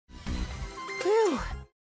Phew.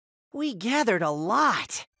 We gathered a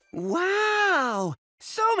lot. Wow!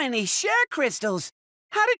 So many share crystals!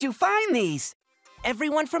 How did you find these?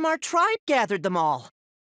 Everyone from our tribe gathered them all.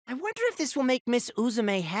 I wonder if this will make Miss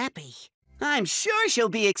Uzume happy. I'm sure she'll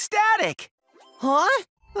be ecstatic. Huh?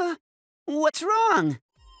 What's wrong?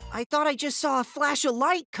 I thought I just saw a flash of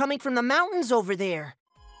light coming from the mountains over there.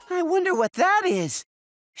 I wonder what that is.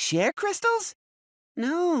 Share crystals?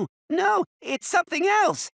 No, it's something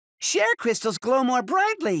else. Share crystals glow more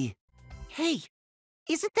brightly. Hey,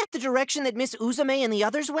 isn't that the direction that Miss Uzume and the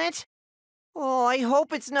others went? Oh, I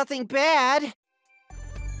hope it's nothing bad.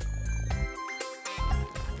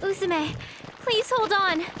 Uzume, please hold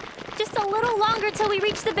on. Just a little longer till we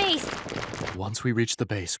reach the base. Once we reach the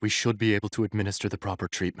base, we should be able to administer the proper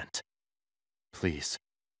treatment. Please,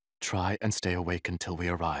 try and stay awake until we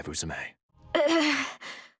arrive, Uzume.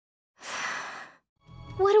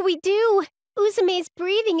 What do we do? Uzume's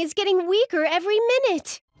breathing is getting weaker every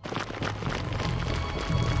minute.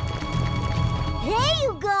 Hey,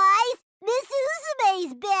 you guys! Miss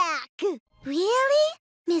Uzume's back! Really?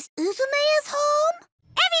 Miss Uzume is home?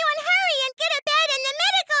 Everyone hurry and get a bed and the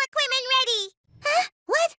medical equipment ready! Huh?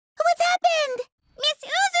 What? What's happened? Miss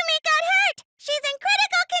Uzume got hurt! She's in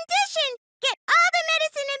critical condition! Get all the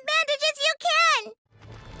medicine and bandages you can!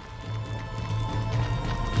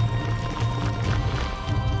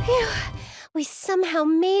 Phew, we somehow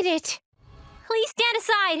made it. Please stand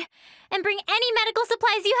aside and bring any medical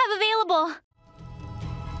supplies you have available.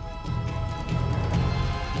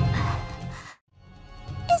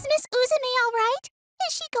 Is Miss Uzume all right?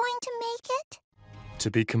 Is she going to make it? To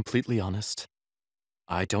be completely honest,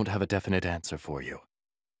 I don't have a definite answer for you.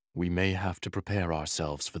 We may have to prepare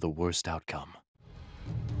ourselves for the worst outcome.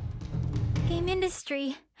 Game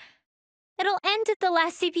industry. It'll end if the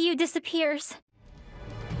last CPU disappears.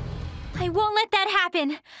 I won't let that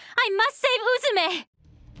happen. I must save Uzume!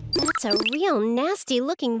 That's a real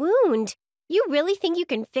nasty-looking wound. You really think you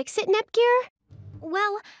can fix it, Nepgear?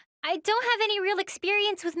 Well, I don't have any real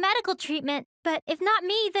experience with medical treatment, but if not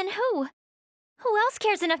me, then who? Who else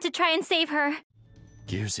cares enough to try and save her?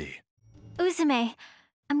 Gearsy. Uzume,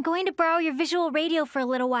 I'm going to borrow your visual radio for a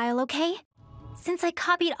little while, okay? Since I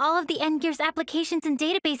copied all of the Nepgear's applications and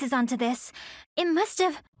databases onto this, it must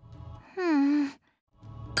have...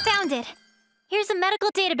 Found it. Here's a medical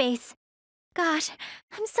database. Gosh,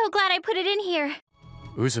 I'm so glad I put it in here.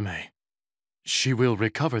 Uzume, she will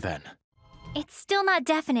recover then. It's still not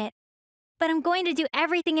definite, but I'm going to do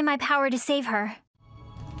everything in my power to save her.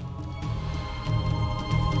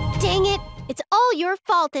 Dang it! It's all your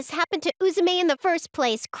fault this happened to Uzume in the first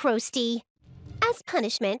place, Krusty. As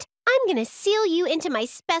punishment, I'm gonna seal you into my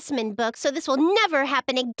specimen book so this will never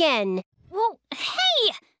happen again. Whoa,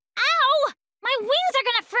 hey! Ow! My wings are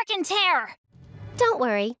gonna frickin' tear! Don't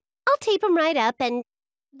worry. I'll tape them right up and...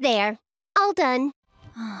 there. All done.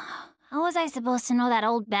 How was I supposed to know that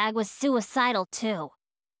old bag was suicidal, too?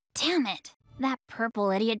 Damn it! That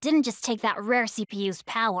purple idiot didn't just take that rare CPU's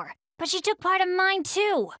power, but she took part of mine,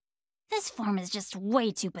 too! This form is just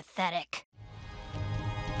way too pathetic.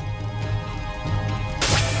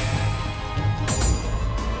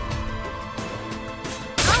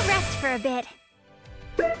 I'll rest for a bit.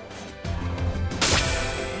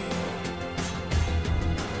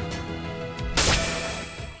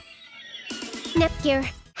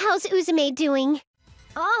 Nepgear, how's Uzume doing?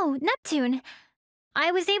 Oh, Neptune.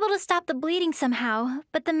 I was able to stop the bleeding somehow,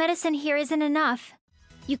 but the medicine here isn't enough.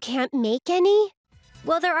 You can't make any?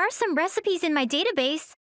 Well, there are some recipes in my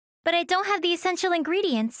database, but I don't have the essential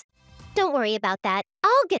ingredients. Don't worry about that.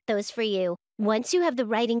 I'll get those for you. Once you have the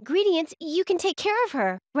right ingredients, you can take care of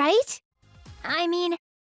her, right? I mean,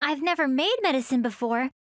 I've never made medicine before,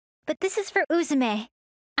 but this is for Uzume.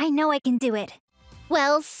 I know I can do it.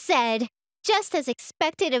 Well said. Just as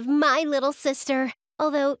expected of my little sister.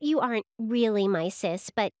 Although you aren't really my sis,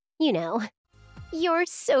 but you know. You're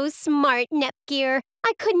so smart, Nepgear.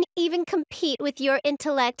 I couldn't even compete with your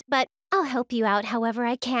intellect, but I'll help you out however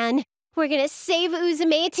I can. We're gonna save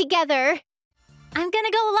Uzume together. I'm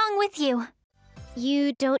gonna go along with you.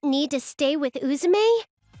 You don't need to stay with Uzume?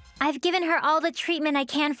 I've given her all the treatment I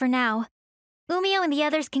can for now. Umio and the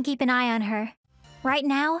others can keep an eye on her. Right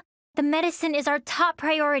now, the medicine is our top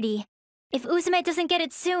priority. If Uzume doesn't get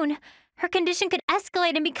it soon, her condition could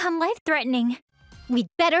escalate and become life-threatening. We'd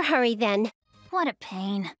better hurry then. What a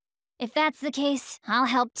pain. If that's the case, I'll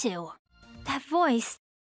help too. That voice.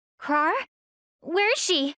 Croire? Where is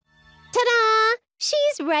she? Ta-da!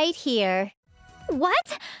 She's right here.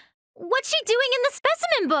 What? What's she doing in the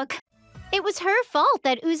specimen book? It was her fault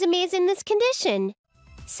that Uzume is in this condition.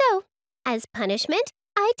 So, as punishment,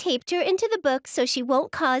 I taped her into the book so she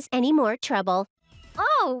won't cause any more trouble.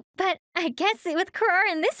 Oh, but I guess with Croire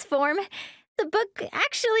in this form, the book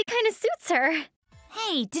actually kind of suits her.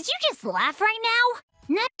 Hey, did you just laugh right now?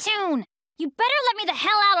 Neptune, you better let me the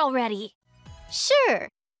hell out already. Sure,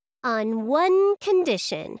 on one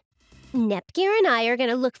condition. Nepgear and I are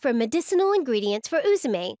gonna look for medicinal ingredients for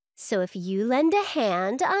Uzume, so if you lend a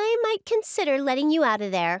hand, I might consider letting you out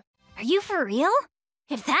of there. Are you for real?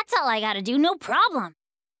 If that's all I gotta do, no problem.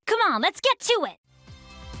 Come on, let's get to it.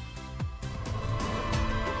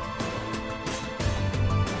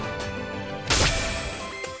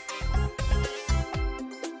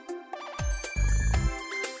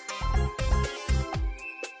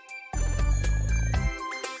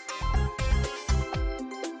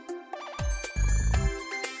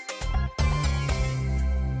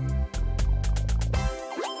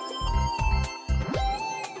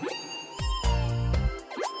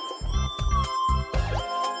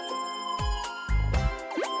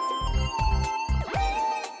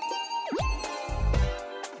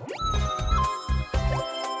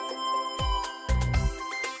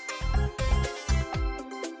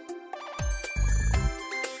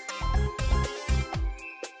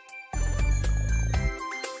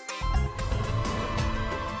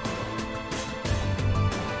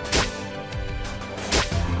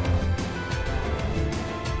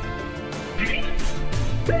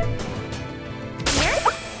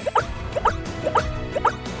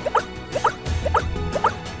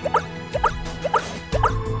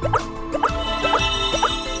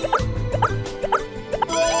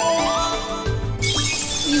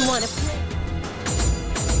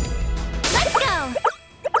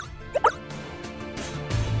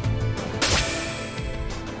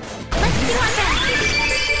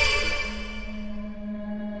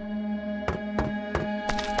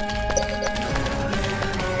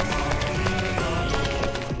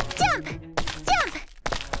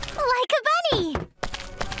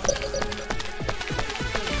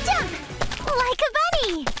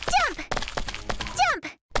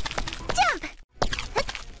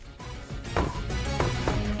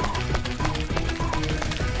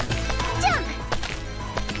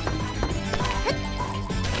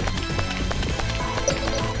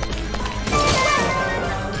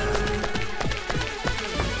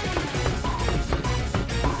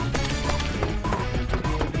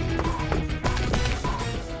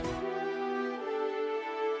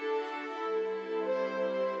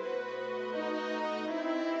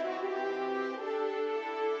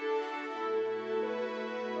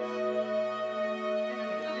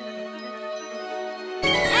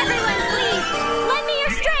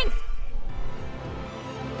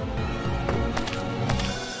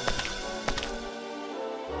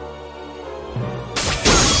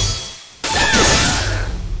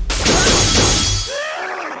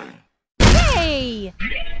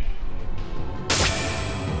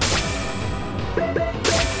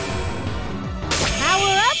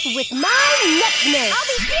 With my Nepgear! I'll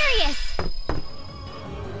be serious!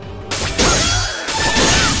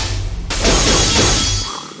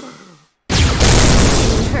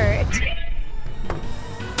 Hurt.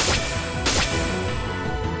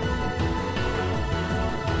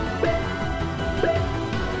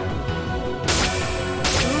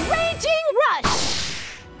 Raging Rush!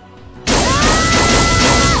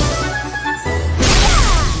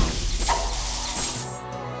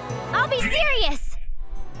 I'll be serious!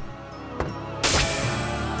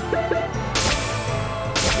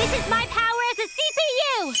 This is my power as a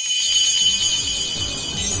CPU!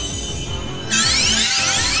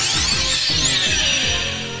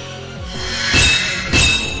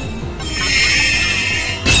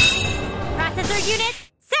 Processor unit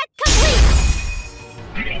set complete!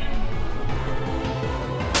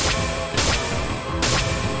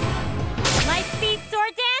 Lightspeed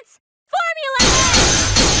sword dance formula!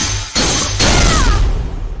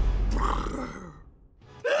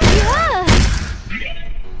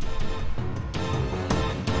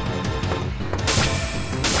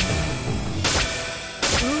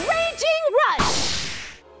 Raging Rush!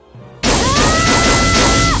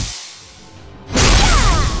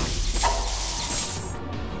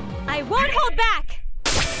 I won't hold back!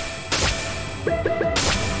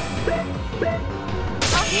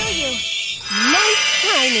 I'll heal you! Nice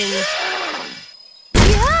timing!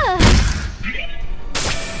 Yeah!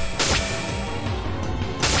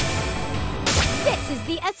 This is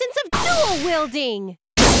the essence of dual wielding!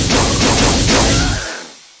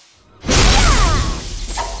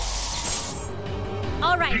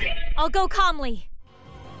 All right, I'll go calmly.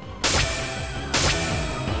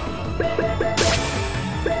 Nice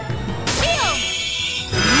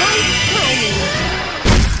timing!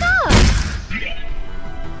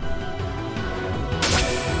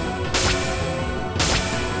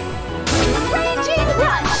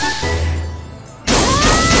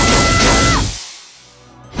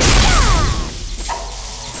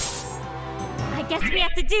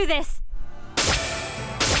 to do this!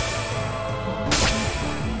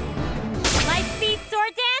 Lightspeed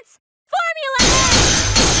sword dance, formula!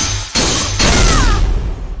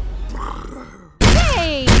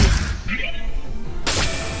 Hey!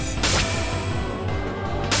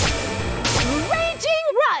 Raging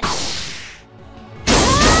rush!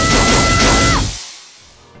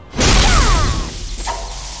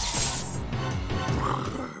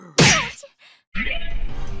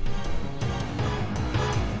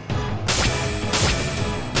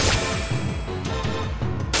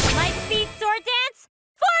 Lightspeed sword dance,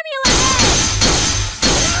 formula!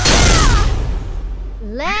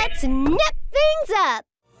 Let's nip things up!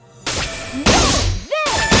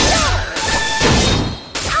 There!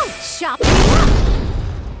 I'll chop you up!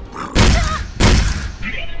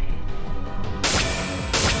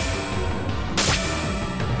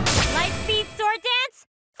 Lightspeed sword dance,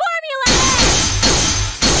 formula!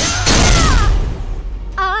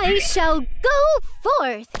 I shall go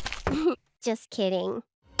forth! Just kidding.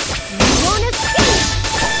 You won't escape!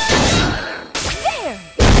 There!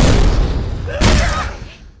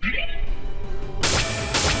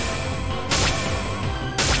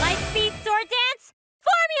 Lightspeed sword dance,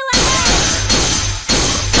 formula!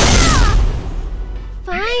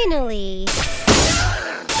 Finally!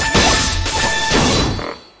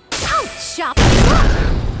 I'll chop you up!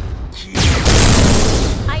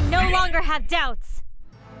 I no longer have doubts.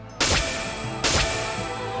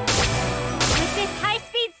 With this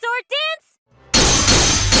high-speed sword dance,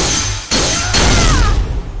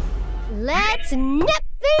 Let's nip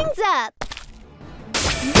things up!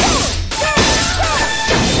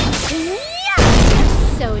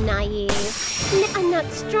 So naive. I'm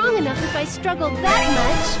not strong enough if I struggle that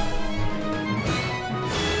much.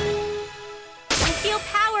 I feel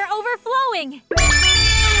power overflowing.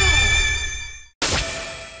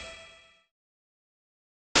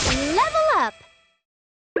 Level up!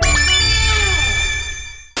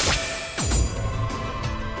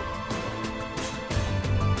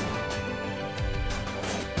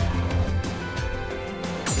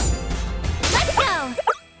 Let's go.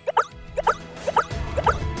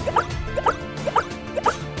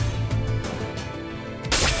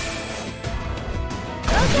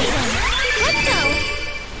 Okay then, let's go!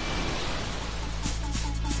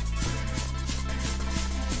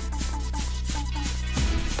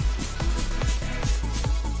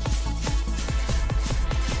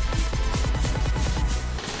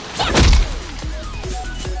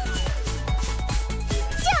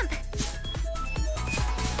 Jump.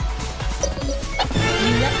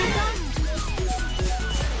 You let me go?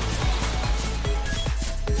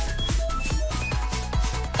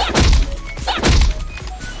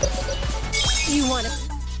 You wanna...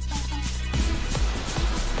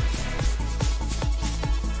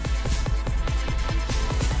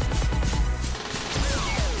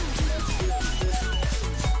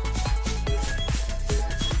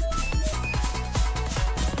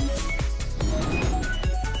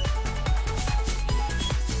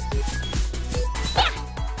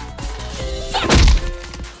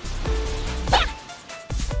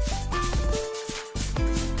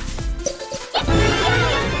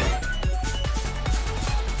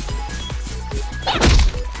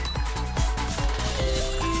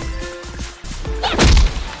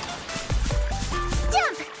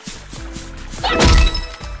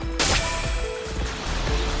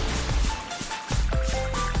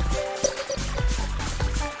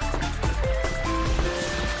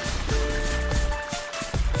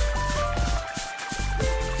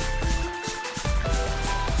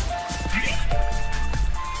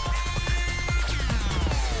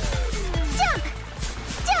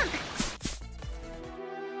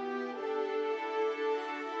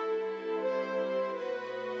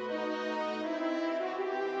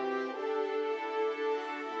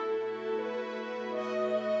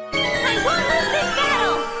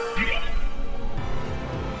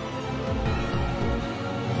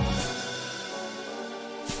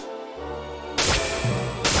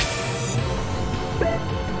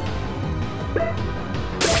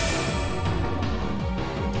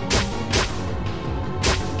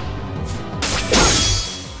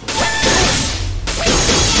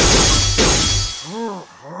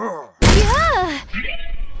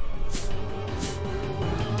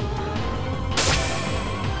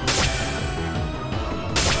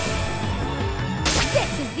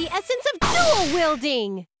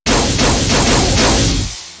 Wielding!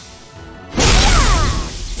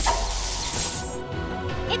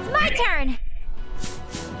 It's my turn!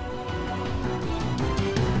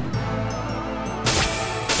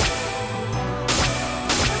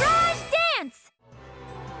 Mirage dance!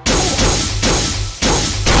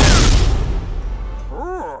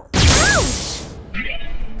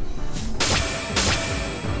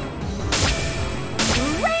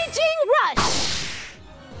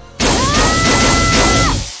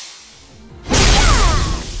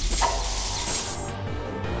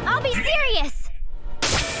 I'll be serious!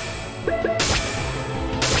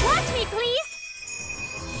 Watch me, please!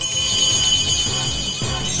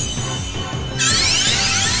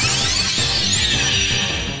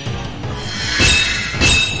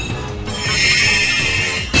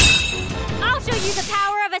 I'll show you the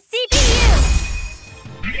power of a CPU!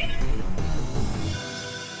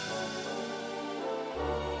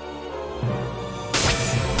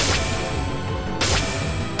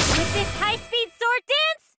 With this high-speed sword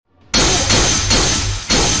dance?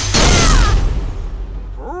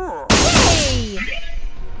 Yay!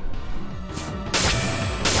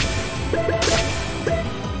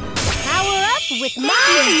 Power up with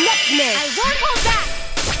my Nepgear! I won't hold back!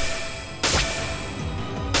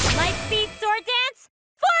 Light-speed sword dance?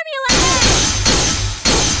 Formula!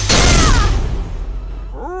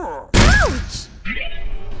 Ouch!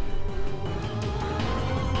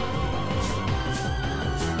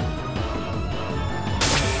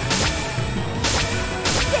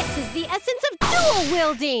 This is the essence of dual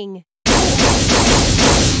wielding!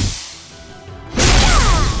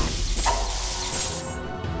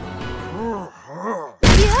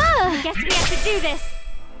 Yeah! Guess we have to do this!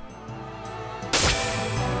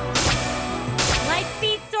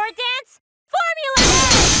 Light-speed sword dance? Formula!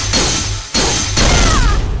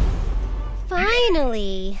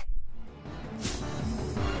 Finally!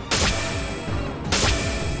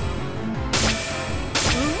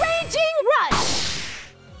 Raging rush!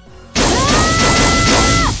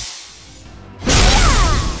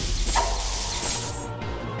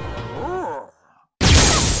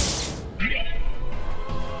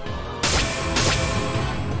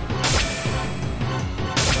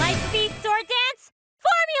 Light-speed sword dance?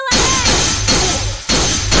 Formula!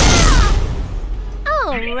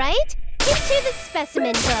 All right, into the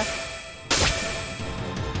specimen book.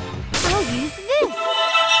 I'll use this.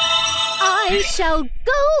 I shall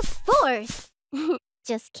go forth.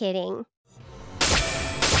 Just kidding.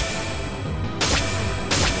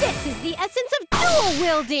 This is the essence of dual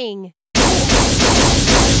wielding.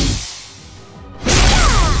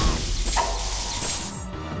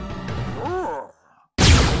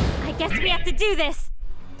 I guess we have to do this.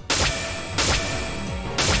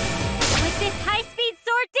 With this high-speed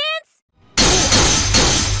sword dance?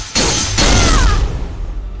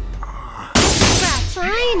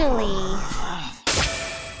 Finally.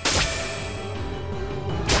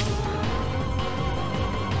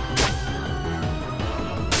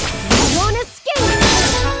 You won't escape.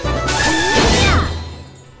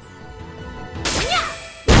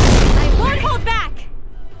 I won't hold back!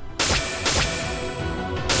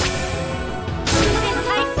 With this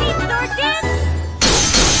high-speed sword dance?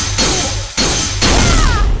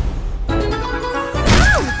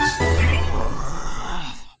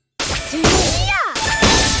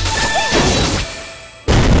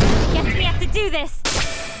 Guess we have to do this.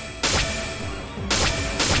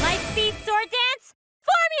 Light-speed sword dance?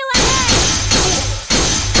 Formula!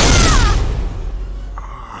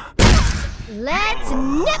 Let's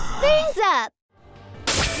nip things up.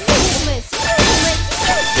 Useless, useless,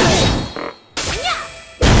 useless.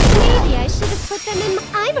 Maybe I should have put them in.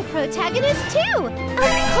 I'm a protagonist too.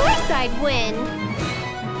 Of course I'd win.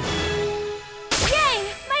 Yay!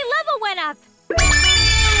 My level went up!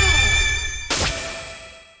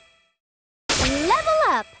 Level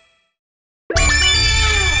up.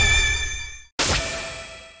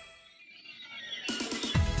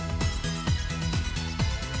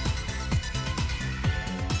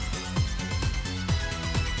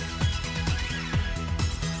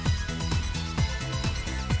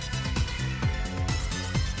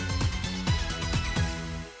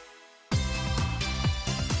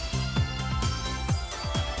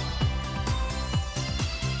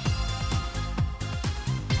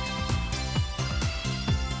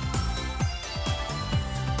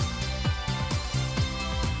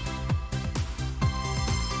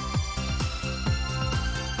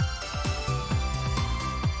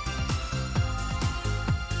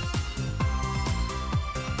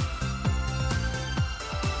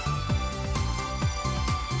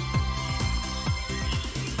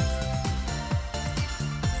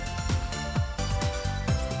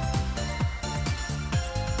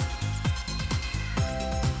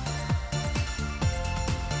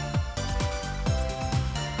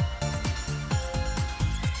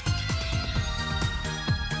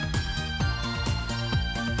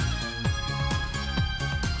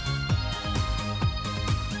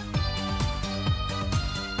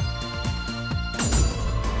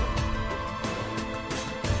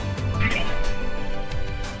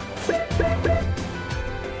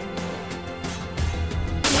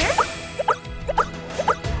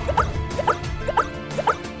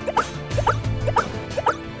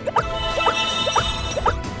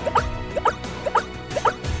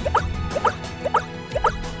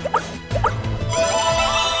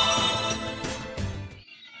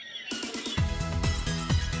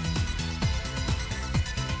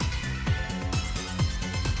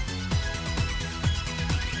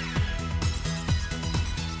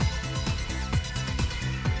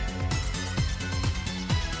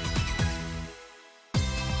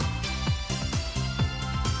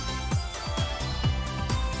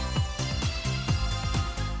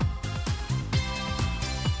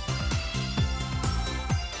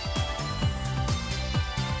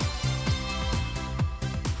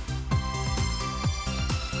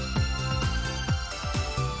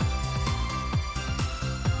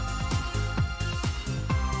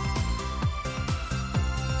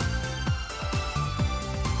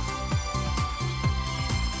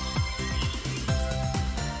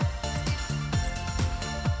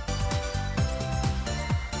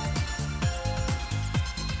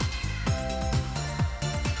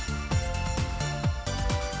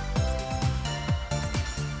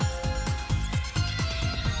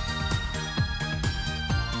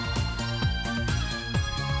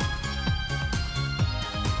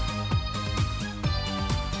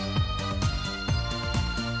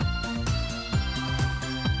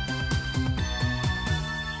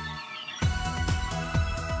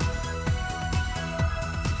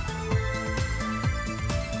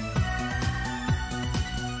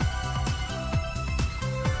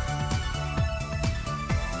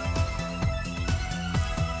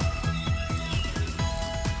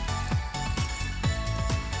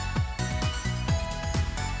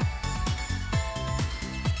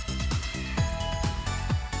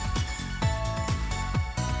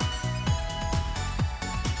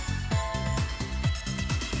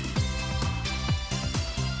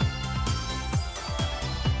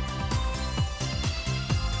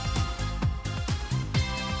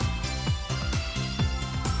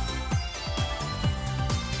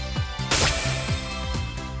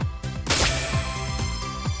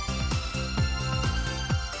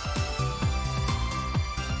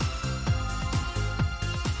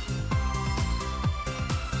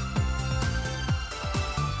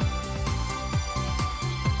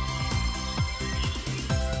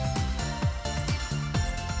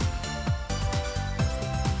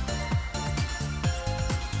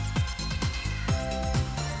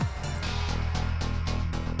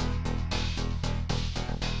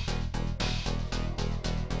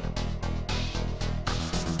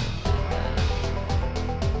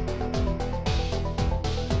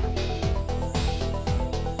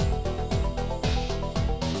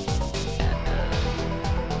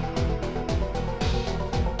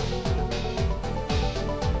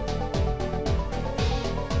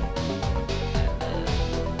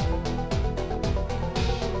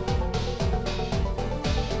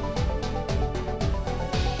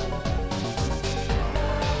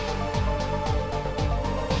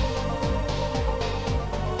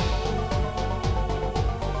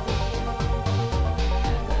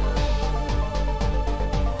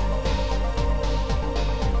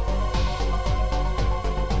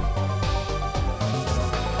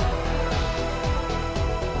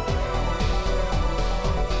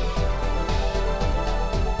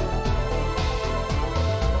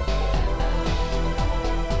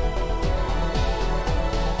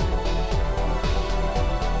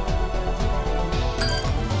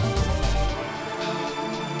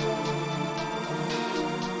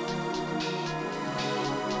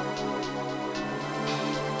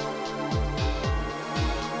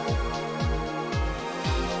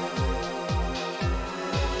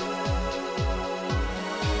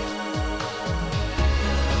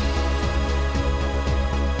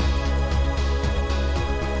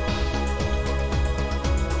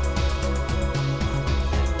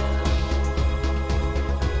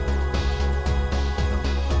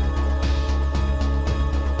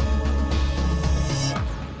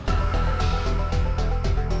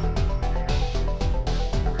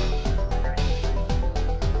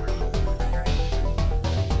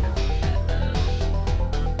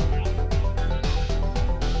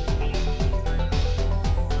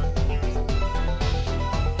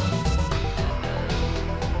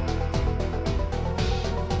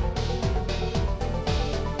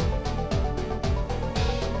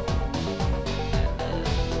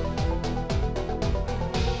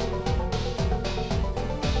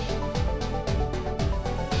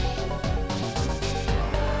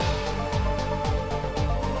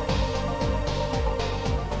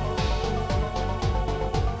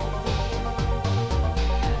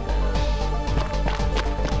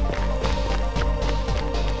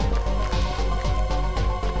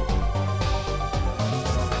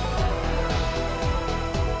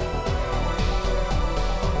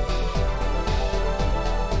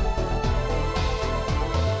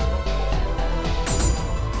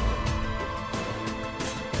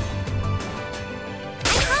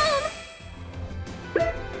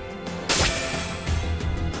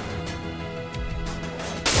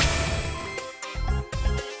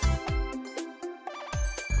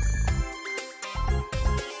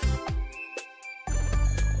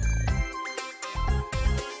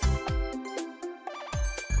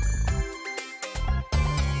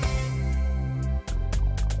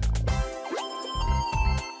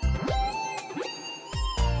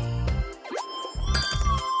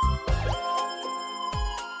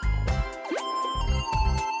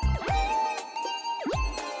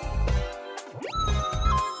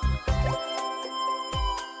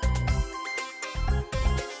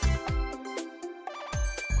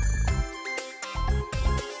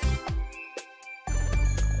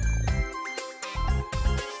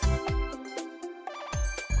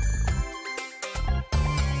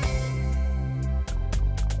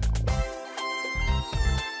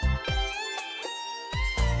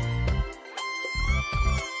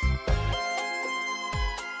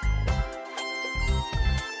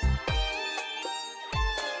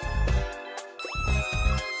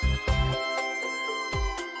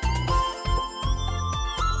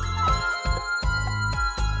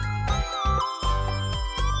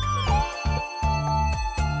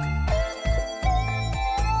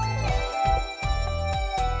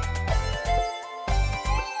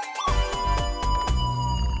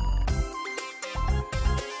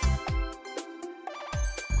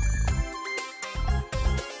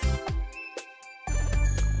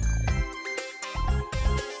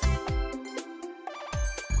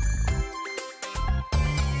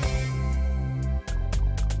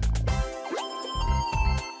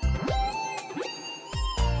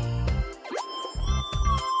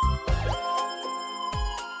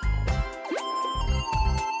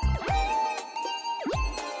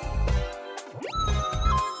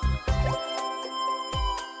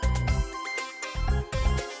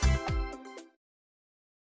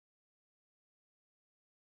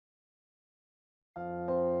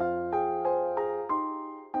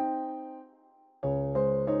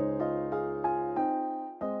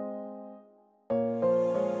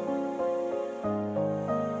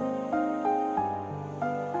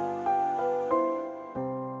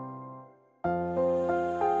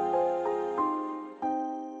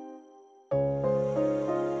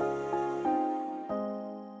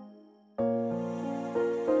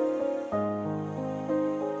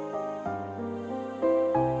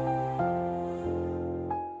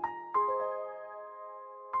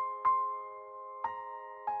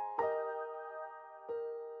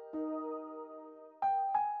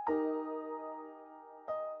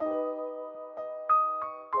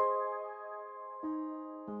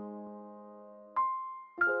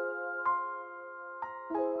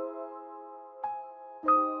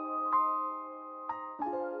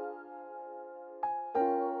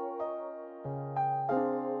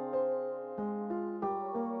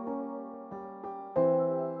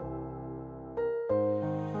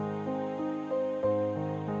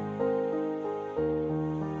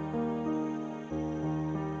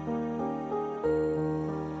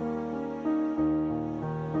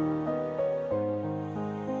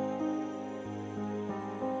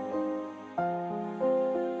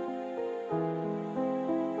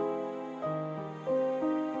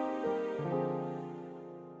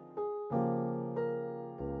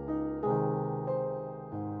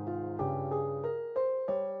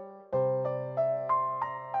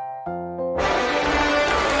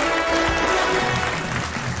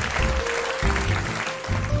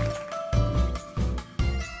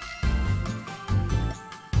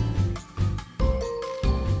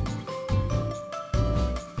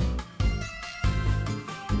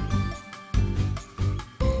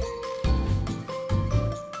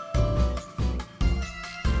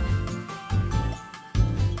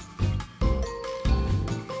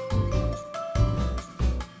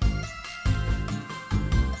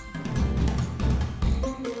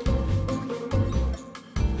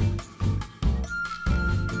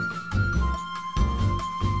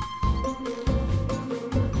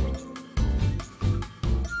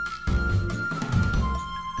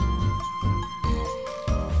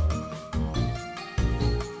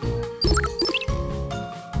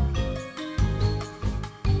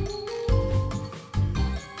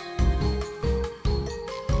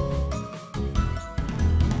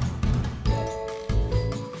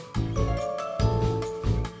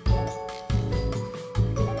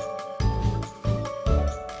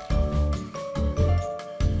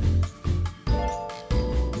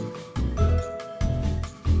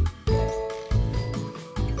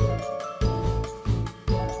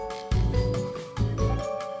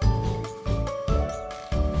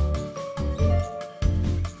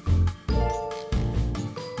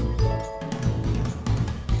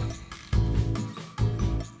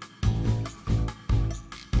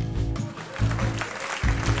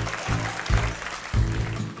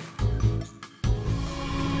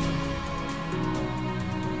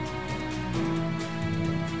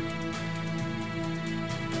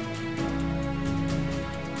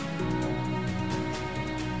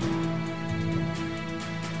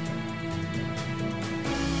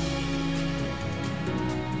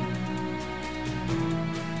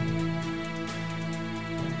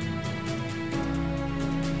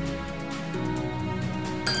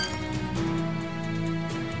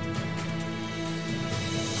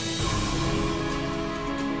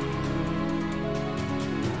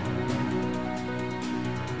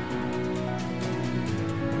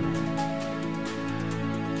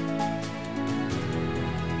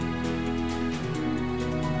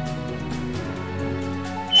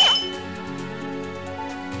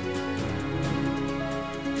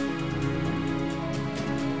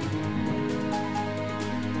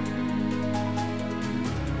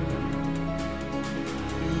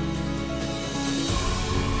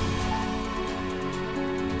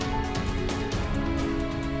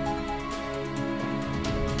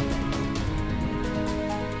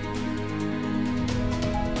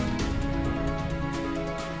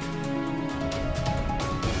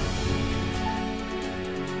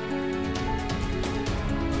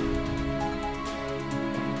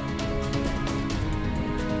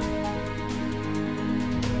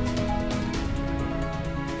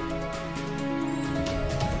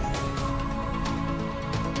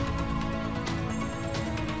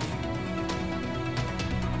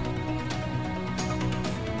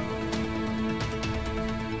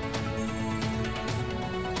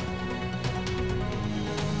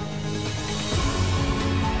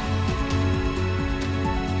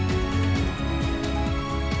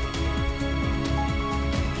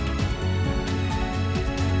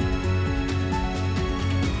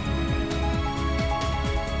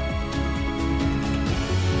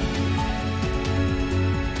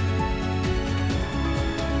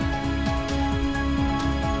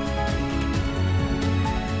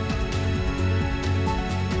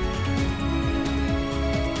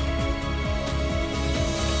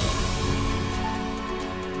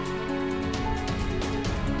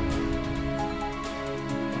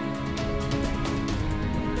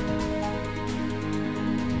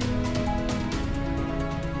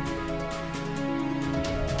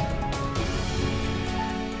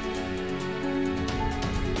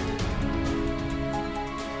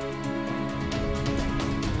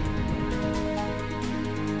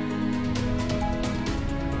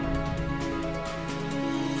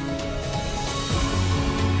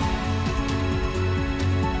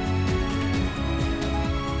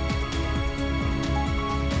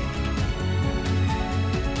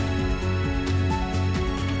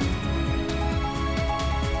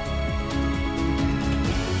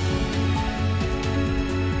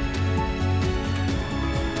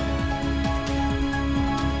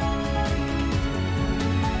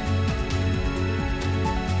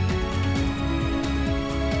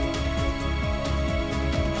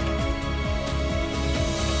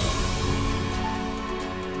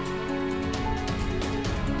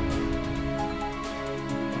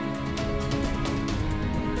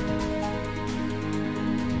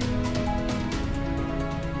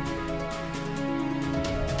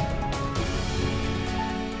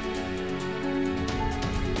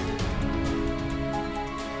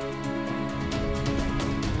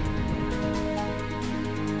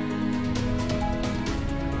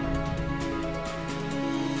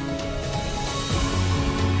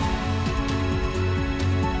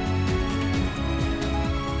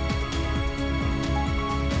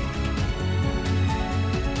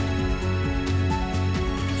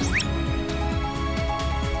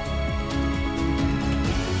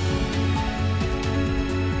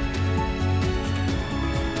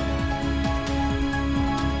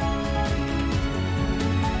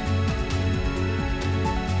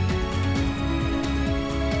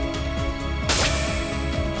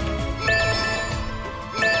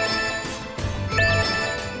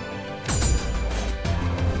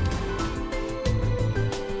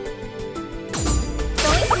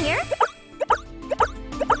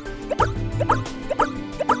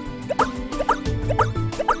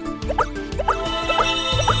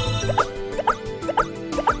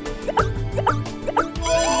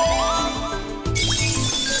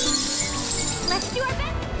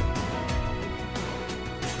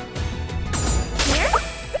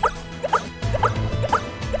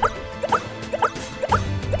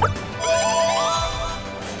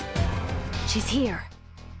 She's here.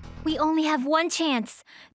 We only have one chance.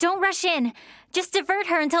 Don't rush in. Just divert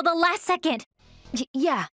her until the last second.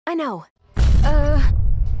 Yeah, I know.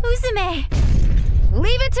 Uzume!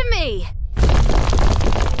 Leave it to me!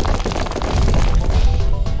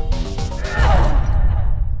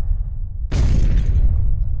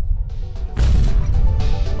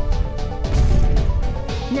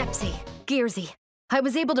 Nepsy, Gearsy, I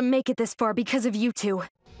was able to make it this far because of you two.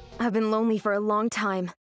 I've been lonely for a long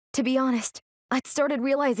time. To be honest, I'd started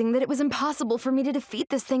realizing that it was impossible for me to defeat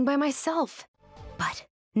this thing by myself. But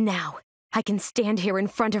now, I can stand here in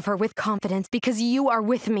front of her with confidence because you are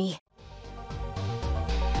with me.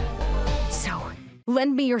 So,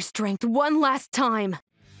 lend me your strength one last time.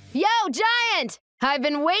 Yo, Giant! I've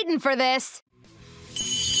been waiting for this!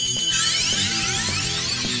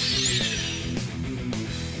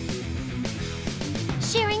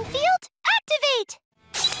 Sharing field, activate!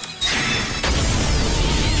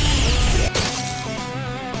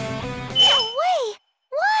 No way!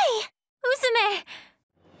 Why? Uzume!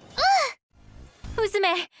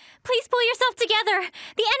 Uzume, please pull yourself together.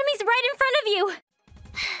 The enemy's right in front of you.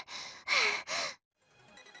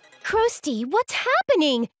 Krusty, what's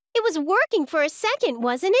happening? It was working for a second,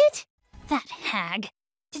 wasn't it? That hag.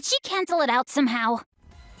 Did she cancel it out somehow?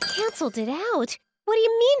 Canceled it out? What do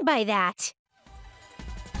you mean by that?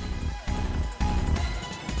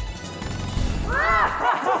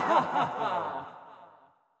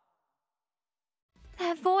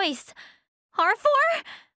 That voice. R4?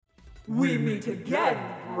 We meet again,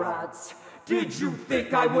 brats. Did you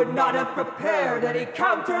think I would not have prepared any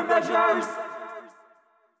countermeasures?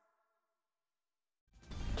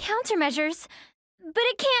 Countermeasures? But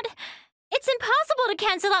it can't... It's impossible to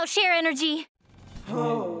cancel out share energy.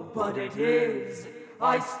 Oh, but it is.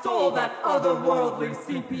 I stole that otherworldly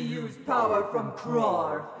CPU's power from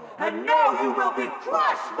Croire, and now you will be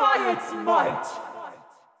crushed by its might!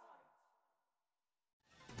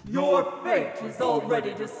 Your fate is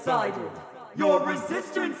already decided. Your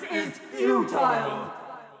resistance is futile!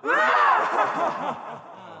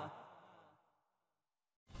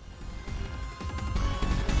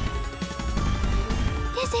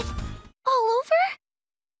 Is it all over?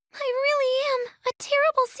 I really am a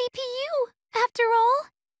terrible CPU, after all.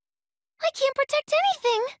 I can't protect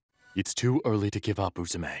anything. It's too early to give up,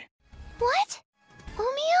 Uzume. What?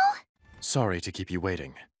 Umio? Sorry to keep you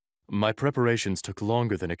waiting. My preparations took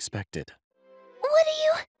longer than expected. What do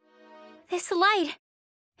you... This light.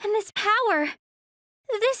 And this power.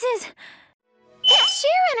 This is... It's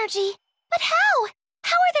share energy. But how?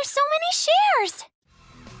 How are there so many shares?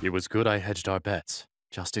 It was good I hedged our bets,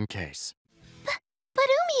 just in case. But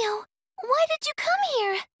Umio, why did you come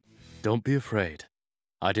here? Don't be afraid.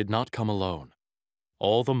 I did not come alone.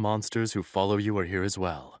 All the monsters who follow you are here as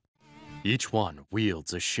well. Each one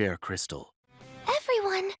wields a share crystal.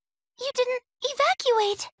 Everyone, you didn't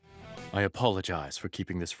evacuate. I apologize for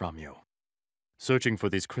keeping this from you. Searching for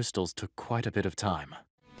these crystals took quite a bit of time.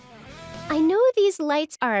 I know these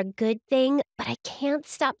lights are a good thing, but I can't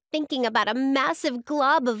stop thinking about a massive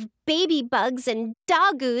glob of baby bugs and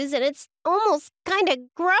doggoos, and it's almost kinda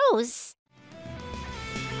gross.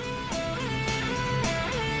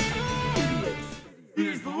 Idiots!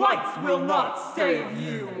 These lights will not save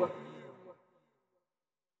you!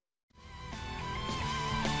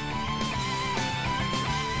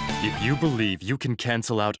 If you believe you can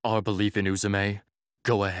cancel out our belief in Uzume,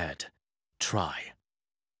 go ahead. Try.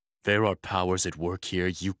 There are powers at work here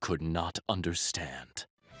you could not understand.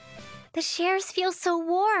 The shares feel so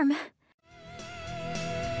warm. Miss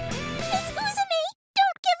Uzume,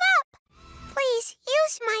 don't give up! Please,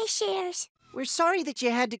 use my shares. We're sorry that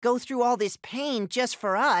you had to go through all this pain just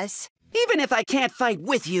for us. Even if I can't fight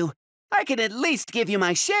with you, I can at least give you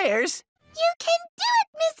my shares. You can do it,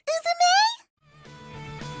 Miss Uzume!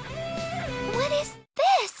 What is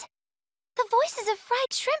this? The voices of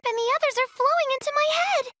fried shrimp and the others are flowing into my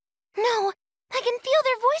head. No, I can feel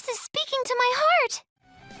their voices speaking to my heart.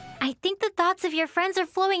 I think the thoughts of your friends are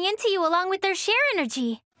flowing into you along with their share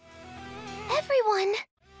energy. Everyone.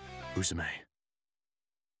 Uzume,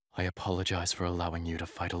 I apologize for allowing you to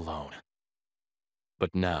fight alone.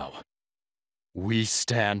 But now, we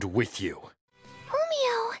stand with you.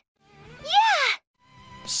 Umio. Yeah!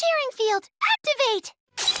 Sharing field, activate!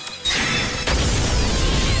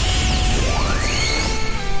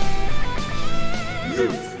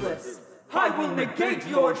 Useless! I will negate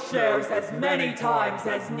your shares as many times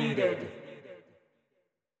as needed.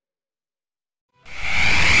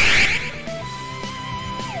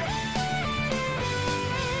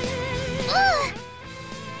 Ugh!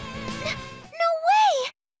 No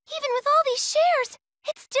way! Even with all these shares,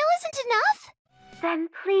 it still isn't enough? Then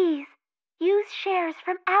please, use shares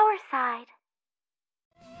from our side.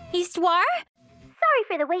 Histoire? Sorry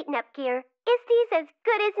for the wait, Nepgear. Isty's as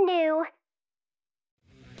good as new.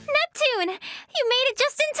 Neptune! You made it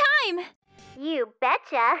just in time! You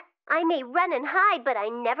betcha. I may run and hide, but I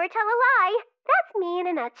never tell a lie. That's me in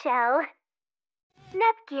a nutshell.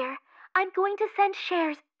 Nepgear, I'm going to send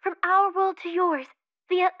shares from our world to yours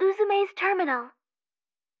via Uzume's terminal.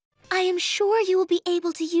 I am sure you will be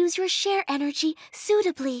able to use your share energy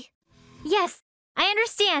suitably. Yes, I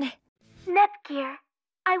understand. Nepgear,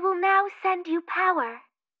 I will now send you power.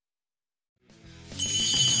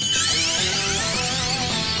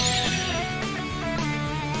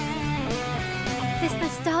 This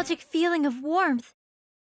nostalgic feeling of warmth.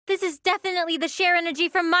 This is definitely the share energy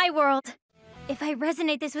from my world. If I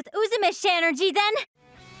resonate this with Uzume's share energy, then...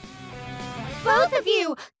 Both of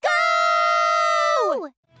you, go!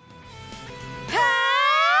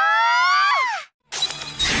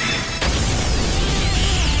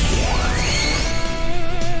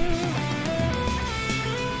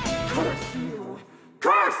 Curse you!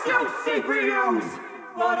 Curse you, CPUs!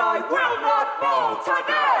 But I will not fall to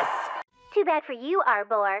this! Too bad for you,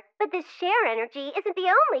 Arbor, but this share energy isn't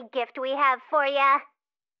the only gift we have for ya.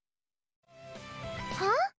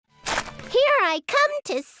 Huh? Here I come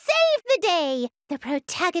to save the day! The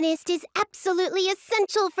protagonist is absolutely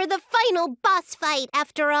essential for the final boss fight,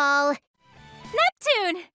 after all.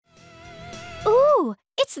 Neptune! Ooh,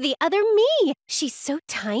 it's the other me! She's so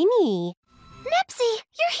tiny. Nepsy,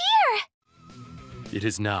 you're here! It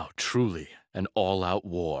is now truly an all-out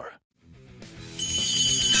war.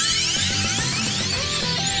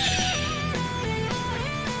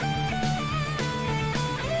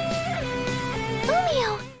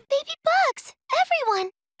 Umio, baby bugs,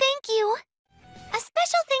 everyone, thank you. A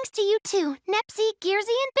special thanks to you two, Nepsy,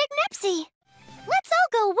 Gearsy, and Big Nepsy. Let's all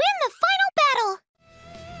go win the final battle!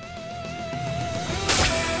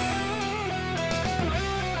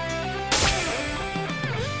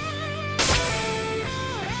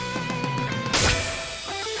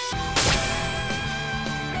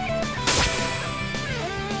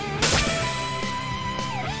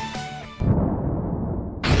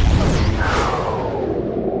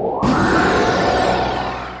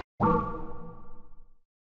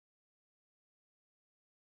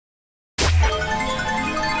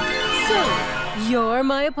 You're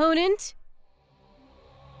my opponent?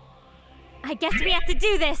 I guess we have to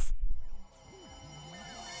do this!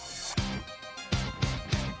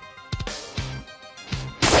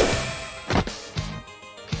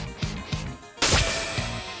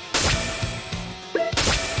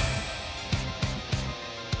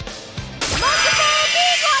 Multiple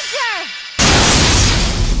beam launcher!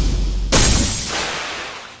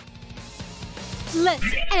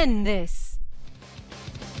 Let's end this!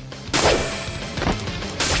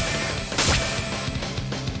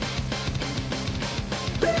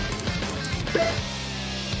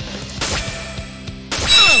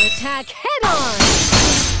 Attack head-on!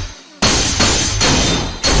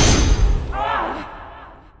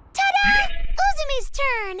 Ta-da! Uzume's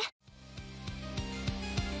turn!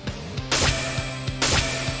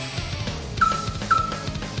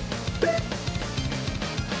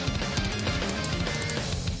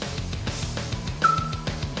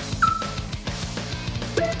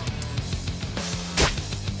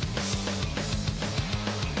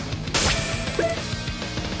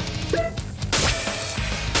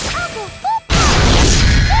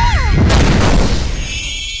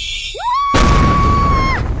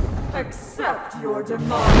 Accept your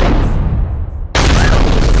demise.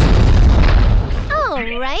 All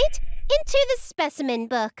right, into the specimen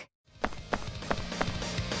book.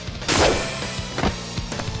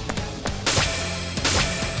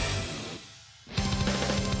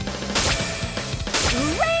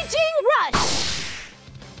 Raging Rush!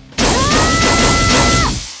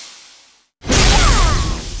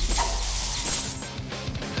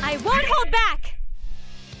 I won't hold back!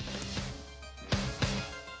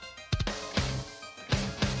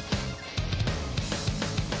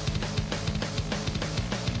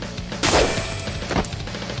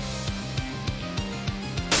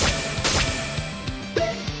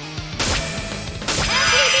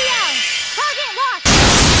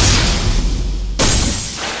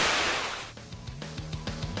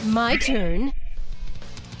 My turn.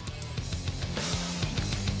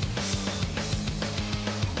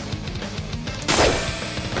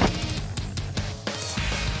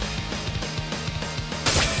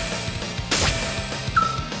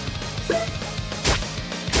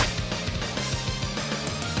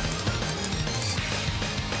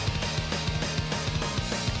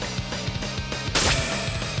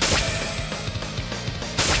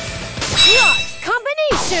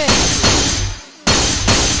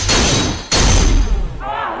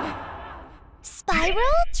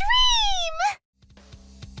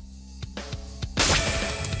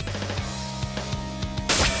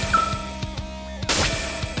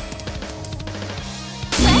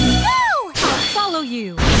 follow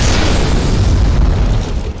you.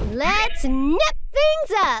 Let's nip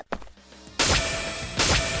things up.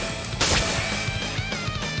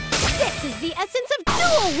 This is the essence of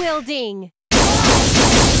dual wielding.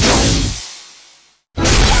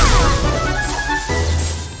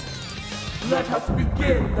 Let us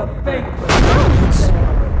begin the banquet.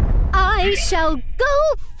 I shall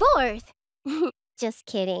go forth. Just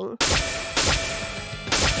kidding.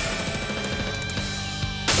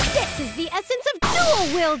 This is the essence of dual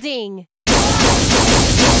wielding.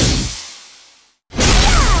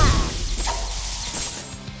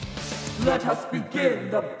 Let us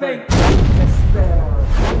begin the banquet of despair.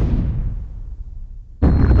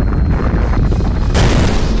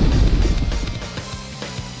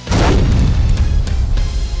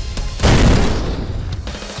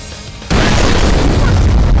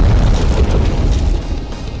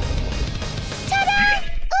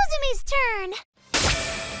 Uzume's turn!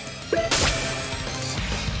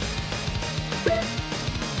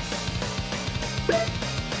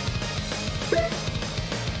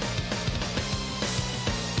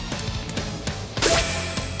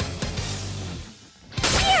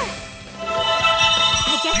 Here!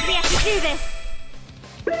 I guess we have to do this.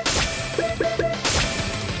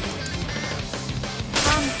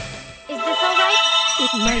 Is this all right?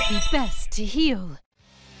 It might be best to heal.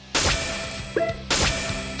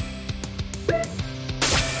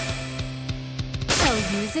 I'll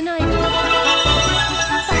use an item.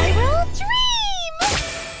 Spiral Dream!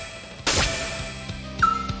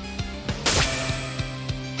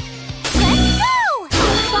 Let's go!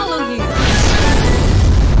 Follow you.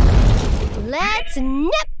 Let's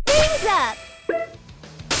nip things up.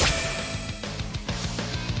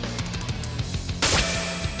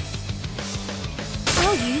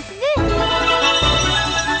 I'll use this.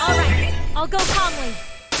 All right, I'll go calmly.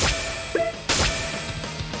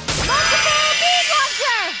 Multiple beam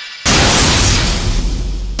launcher!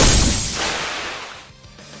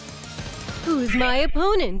 Who's my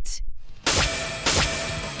opponent?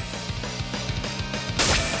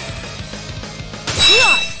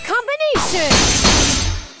 Cross combination!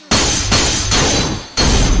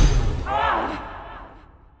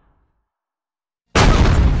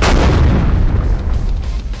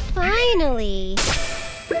 Finally.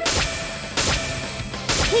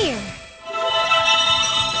 Here.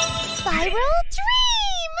 Spiral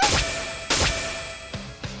Dream!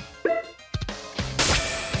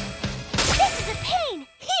 This is a pain!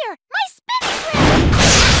 Here, my spinning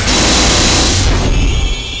wheel!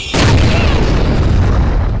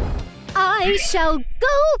 I shall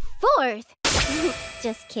go forth.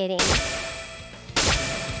 Just kidding.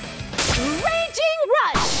 Raging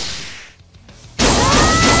Rush!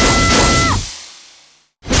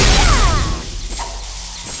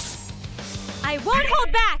 I won't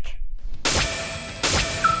hold back.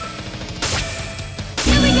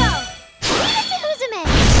 Here we go! Leave it to Uzume!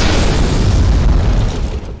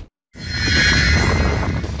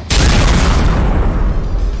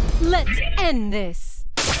 Let's end this.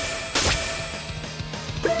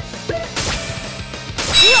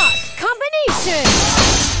 Cross combination!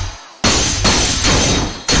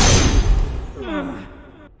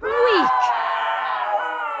 Weak!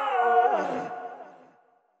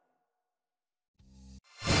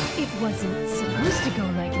 It wasn't supposed to go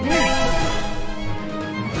like this.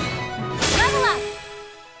 Level up.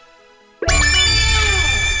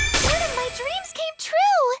 One of my dreams came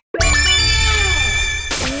true!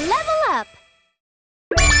 Level up.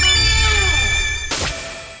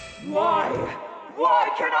 Why? Why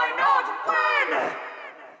can I not win?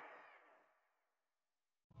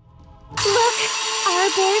 Look,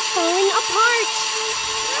 Arbor's falling apart.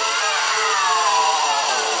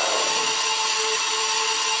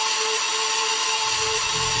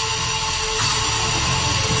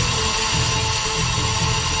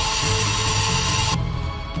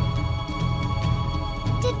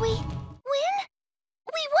 Did we win?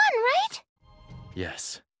 We won, right?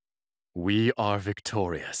 Yes. We are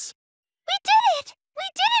victorious. We did it! We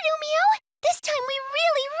did it, Umio! This time we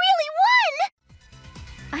really, really won!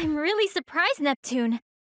 I'm really surprised, Neptune.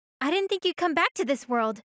 I didn't think you'd come back to this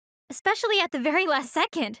world, especially at the very last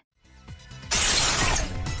second.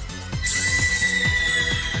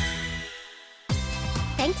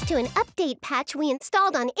 Thanks to an update patch we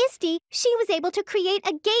installed on Isti, she was able to create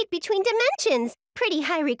a gate between dimensions. Pretty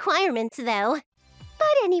high requirements, though.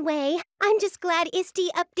 But anyway, I'm just glad Isti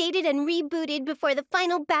updated and rebooted before the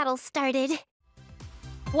final battle started.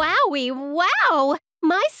 Wowie, wow!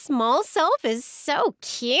 My small self is so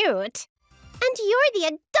cute. And you're the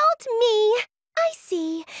adult me. I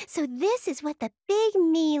see. So this is what the big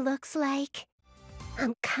me looks like.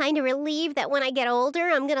 I'm kind of relieved that when I get older,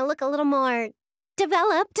 I'm gonna look a little more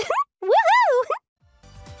developed. Woohoo!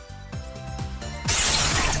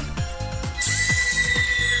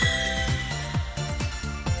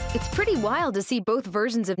 It's pretty wild to see both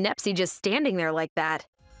versions of Nepsi just standing there like that.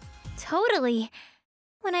 Totally.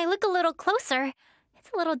 When I look a little closer, it's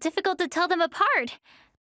a little difficult to tell them apart.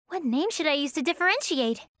 What name should I use to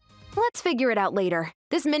differentiate? Let's figure it out later.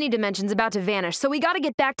 This mini-dimension's about to vanish, so we gotta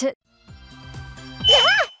get back to...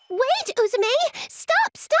 Ah! Wait, Uzume!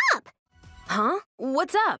 Stop! Huh?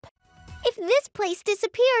 What's up? If this place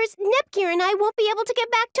disappears, Nepgear and I won't be able to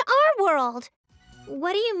get back to our world.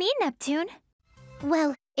 What do you mean, Neptune?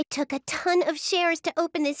 Well, it took a ton of shares to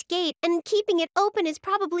open this gate, and keeping it open is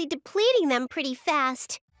probably depleting them pretty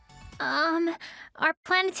fast. Are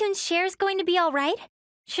Planetoon's shares going to be all right?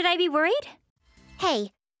 Should I be worried?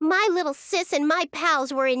 Hey, my little sis and my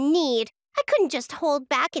pals were in need. I couldn't just hold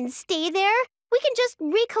back and stay there. We can just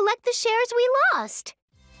recollect the shares we lost.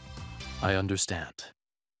 I understand.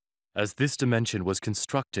 As this dimension was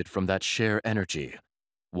constructed from that share energy,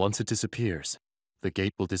 once it disappears, the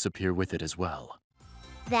gate will disappear with it as well.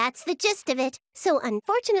 That's the gist of it. So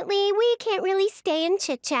unfortunately, we can't really stay and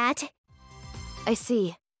chit-chat. I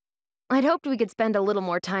see. I'd hoped we could spend a little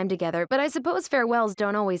more time together, but I suppose farewells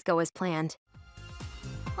don't always go as planned.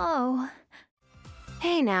 Oh.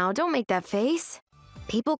 Hey now, don't make that face.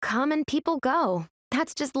 People come and people go.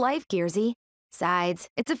 That's just life, Gearsy. Besides,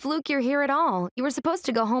 it's a fluke you're here at all. You were supposed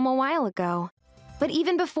to go home a while ago. But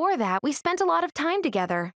even before that, we spent a lot of time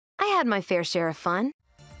together. I had my fair share of fun.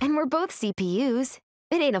 And we're both CPUs.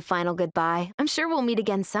 It ain't a final goodbye. I'm sure we'll meet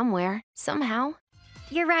again somewhere, somehow.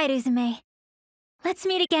 You're right, Uzume. Let's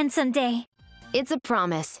meet again someday. It's a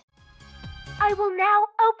promise. I will now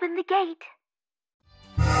open the gate.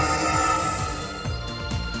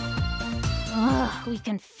 Ugh, we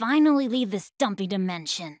can finally leave this dumpy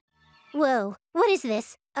dimension. Whoa, what is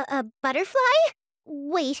this? A butterfly?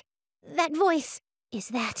 Wait, that voice, is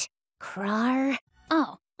that Croire?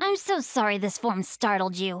 Oh, I'm so sorry this form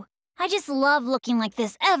startled you. I just love looking like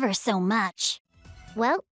this ever so much.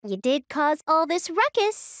 Well, you did cause all this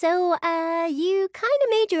ruckus, so, you kinda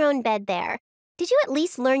made your own bed there. Did you at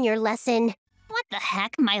least learn your lesson? What the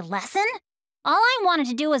heck, my lesson? All I wanted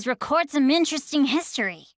to do was record some interesting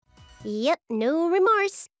history. Yep, no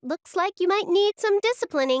remorse. Looks like you might need some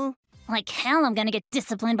disciplining. Like hell I'm gonna get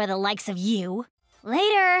disciplined by the likes of you.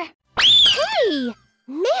 Later! Hey!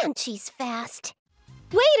 Man, she's fast.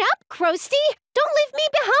 Wait up, Krusty! Don't leave me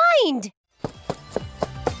behind!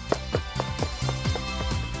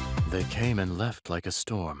 They came and left like a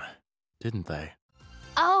storm, didn't they?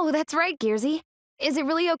 Oh, that's right, Gearsy. Is it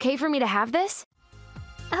really okay for me to have this?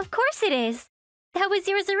 Of course it is. That was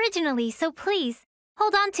yours originally, so please,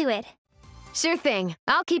 hold on to it. Sure thing.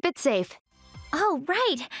 I'll keep it safe. Oh,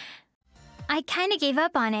 right. I kinda gave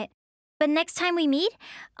up on it. But next time we meet,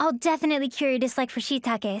 I'll definitely cure your dislike for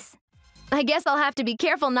shiitakes. I guess I'll have to be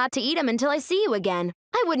careful not to eat them until I see you again.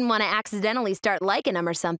 I wouldn't want to accidentally start liking them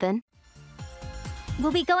or something.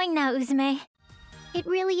 We'll be going now, Uzume. It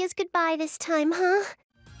really is goodbye this time, huh?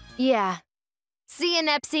 Yeah. See ya,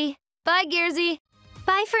 Nepsi. Bye, Gearsy.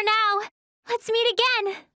 Bye for now. Let's meet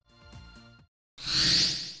again.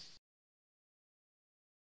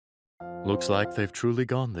 Looks like they've truly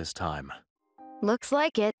gone this time. Looks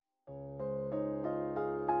like it.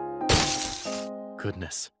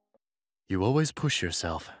 Goodness. You always push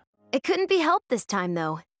yourself. It couldn't be helped this time,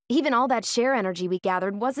 though. Even all that share energy we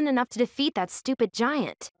gathered wasn't enough to defeat that stupid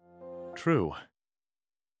giant. True.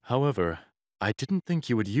 However, I didn't think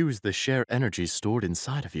you would use the share energy stored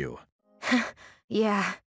inside of you.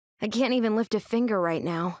 Yeah, I can't even lift a finger right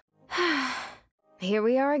now. Here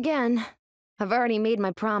we are again. I've already made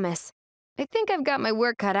my promise. I think I've got my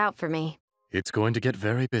work cut out for me. It's going to get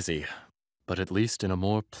very busy, but at least in a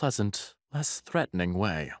more pleasant, less threatening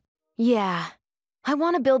way. Yeah. I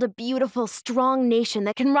want to build a beautiful, strong nation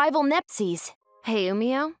that can rival Nepsi's. Hey,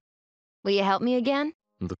 Umio? Will you help me again?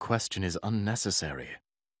 The question is unnecessary.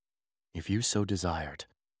 If you so desired,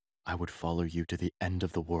 I would follow you to the end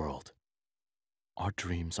of the world. Our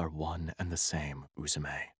dreams are one and the same,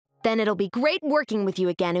 Uzume. Then it'll be great working with you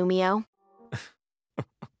again, Umio.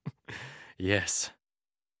 Yes.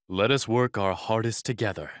 Let us work our hardest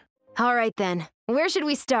together. All right then. Where should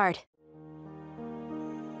we start?